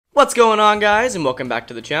What's going on, guys, and welcome back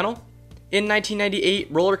to the channel. In 1998,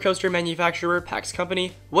 roller coaster manufacturer Pax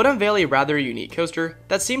Company would unveil a rather unique coaster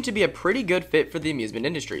that seemed to be a pretty good fit for the amusement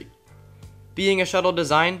industry. Being a shuttle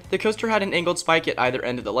design, the coaster had an angled spike at either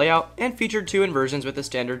end of the layout and featured two inversions with a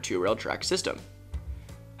standard two-rail track system.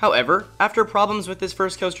 However, after problems with this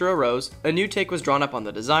first coaster arose, a new take was drawn up on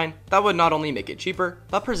the design that would not only make it cheaper,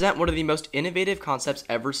 but present one of the most innovative concepts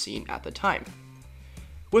ever seen at the time.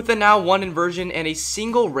 With the now one inversion and a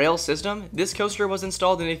single rail system, this coaster was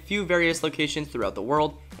installed in a few various locations throughout the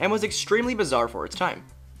world and was extremely bizarre for its time.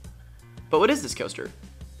 But what is this coaster?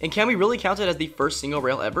 And can we really count it as the first single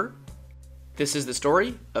rail ever? This is the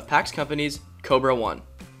story of Pax Company's Cobra-1.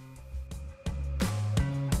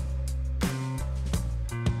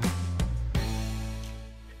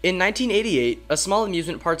 In 1988, a small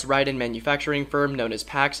amusement parts ride and manufacturing firm known as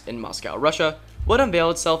Pax in Moscow, Russia, would unveil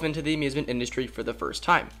itself into the amusement industry for the first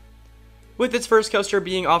time. With its first coaster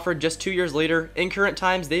being offered just 2 years later, in current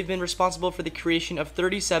times they've been responsible for the creation of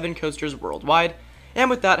 37 coasters worldwide, and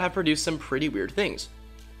with that have produced some pretty weird things.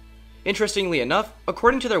 Interestingly enough,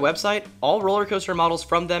 according to their website, all roller coaster models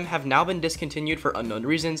from them have now been discontinued for unknown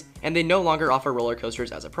reasons, and they no longer offer roller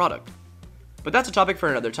coasters as a product. But that's a topic for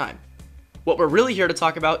another time. What we're really here to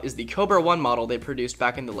talk about is the Cobra-1 model they produced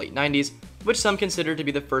back in the late 90s, which some consider to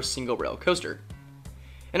be the first single rail coaster.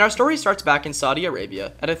 And our story starts back in Saudi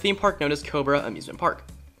Arabia at a theme park known as Cobra Amusement Park.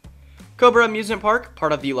 Cobra Amusement Park,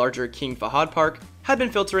 part of the larger King Fahad Park, had been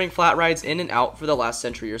filtering flat rides in and out for the last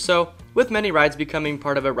century or so, with many rides becoming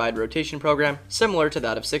part of a ride rotation program similar to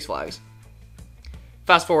that of Six Flags.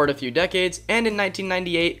 Fast forward a few decades, and in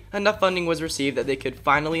 1998, enough funding was received that they could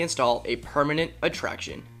finally install a permanent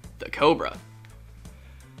attraction, the Cobra.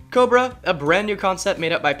 Cobra, a brand new concept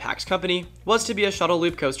made up by Pax Company, was to be a shuttle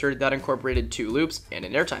loop coaster that incorporated 2 loops and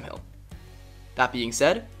an airtime hill. That being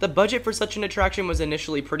said, the budget for such an attraction was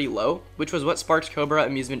initially pretty low, which was what sparked Cobra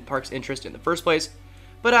Amusement Park's interest in the first place,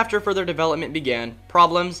 but after further development began,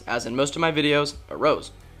 problems, as in most of my videos,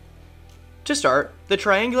 arose. To start, the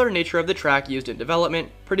triangular nature of the track used in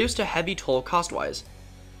development produced a heavy toll cost-wise.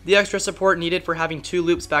 The extra support needed for having 2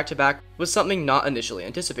 loops back-to-back was something not initially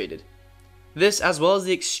anticipated. This, as well as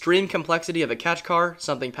the extreme complexity of a catch car,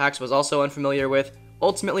 something Pax was also unfamiliar with,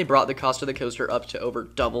 ultimately brought the cost of the coaster up to over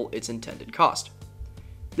double its intended cost.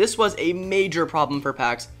 This was a major problem for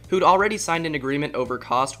Pax, who'd already signed an agreement over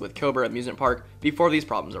cost with Cobra Amusement Park before these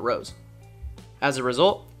problems arose. As a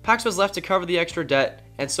result, Pax was left to cover the extra debt,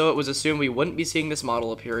 and so it was assumed we wouldn't be seeing this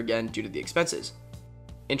model appear again due to the expenses.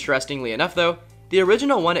 Interestingly enough though, the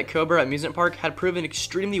original one at Cobra Amusement Park had proven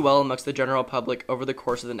extremely well amongst the general public over the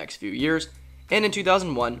course of the next few years, and in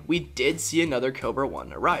 2001, we did see another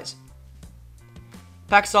Cobra-1 arise.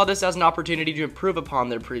 Pax saw this as an opportunity to improve upon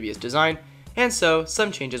their previous design, and so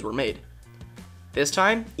some changes were made. This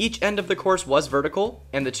time, each end of the course was vertical,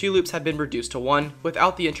 and the 2 loops had been reduced to 1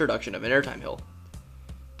 without the introduction of an airtime hill.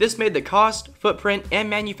 This made the cost, footprint, and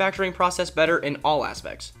manufacturing process better in all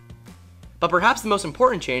aspects. But perhaps the most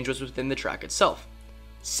important change was within the track itself.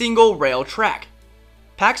 Single rail track!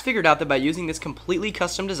 Pax figured out that by using this completely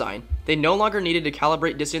custom design, they no longer needed to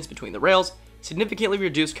calibrate distance between the rails, significantly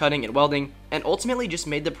reduced cutting and welding, and ultimately just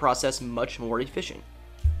made the process much more efficient.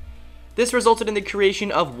 This resulted in the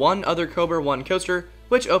creation of one other Cobra-1 coaster,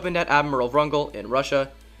 which opened at Admiral Vrungel in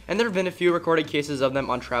Russia, and there have been a few recorded cases of them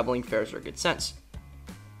on traveling fair circuit since.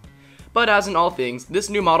 But as in all things, this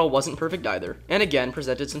new model wasn't perfect either, and again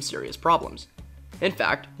presented some serious problems. In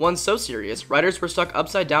fact, one so serious, riders were stuck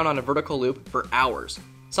upside down on a vertical loop for hours,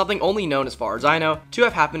 something only known, as far as I know, to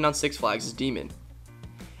have happened on Six Flags' Demon.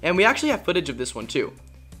 And we actually have footage of this one too.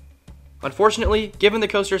 Unfortunately, given the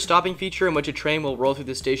coaster's stopping feature in which a train will roll through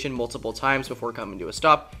the station multiple times before coming to a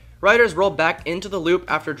stop, riders rolled back into the loop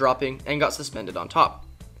after dropping and got suspended on top.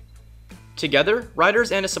 Together,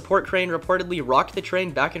 riders and a support crane reportedly rocked the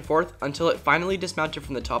train back and forth until it finally dismounted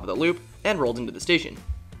from the top of the loop and rolled into the station.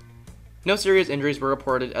 No serious injuries were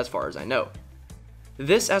reported as far as I know.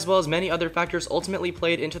 This, as well as many other factors, ultimately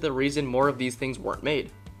played into the reason more of these things weren't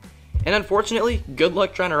made. And unfortunately, good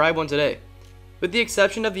luck trying to ride one today. With the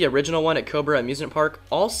exception of the original one at Cobra Amusement Park,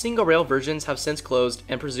 all single rail versions have since closed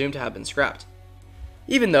and presumed to have been scrapped.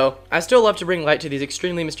 Even though, I still love to bring light to these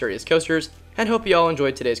extremely mysterious coasters, and hope you all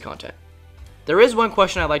enjoyed today's content. There is one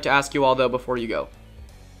question I'd like to ask you all though before you go.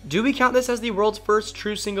 Do we count this as the world's first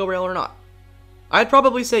true single rail or not? I'd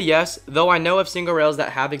probably say yes, though I know of single rails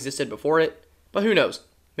that have existed before it, but who knows?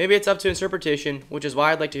 Maybe it's up to interpretation, which is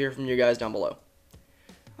why I'd like to hear from you guys down below.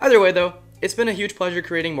 Either way though, it's been a huge pleasure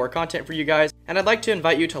creating more content for you guys, and I'd like to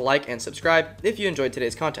invite you to like and subscribe if you enjoyed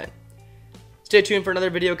today's content. Stay tuned for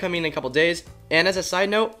another video coming in a couple days, and as a side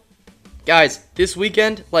note, Guys, this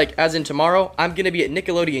weekend, like as in tomorrow, I'm going to be at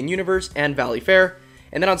Nickelodeon Universe and Valley Fair.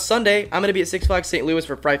 And then on Sunday, I'm going to be at Six Flags St. Louis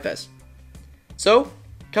for Fright Fest. So,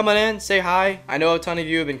 come on in, say hi. I know a ton of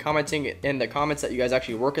you have been commenting in the comments that you guys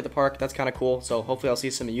actually work at the park. That's kind of cool. So hopefully I'll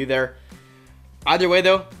see some of you there. Either way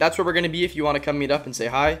though, that's where we're going to be if you want to come meet up and say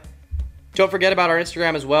hi. Don't forget about our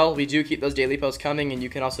Instagram as well. We do keep those daily posts coming, and you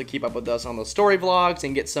can also keep up with us on those story vlogs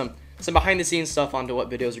and get some behind the scenes stuff onto what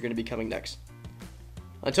videos are going to be coming next.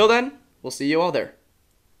 Until then, we'll see you all there.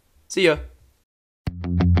 See ya.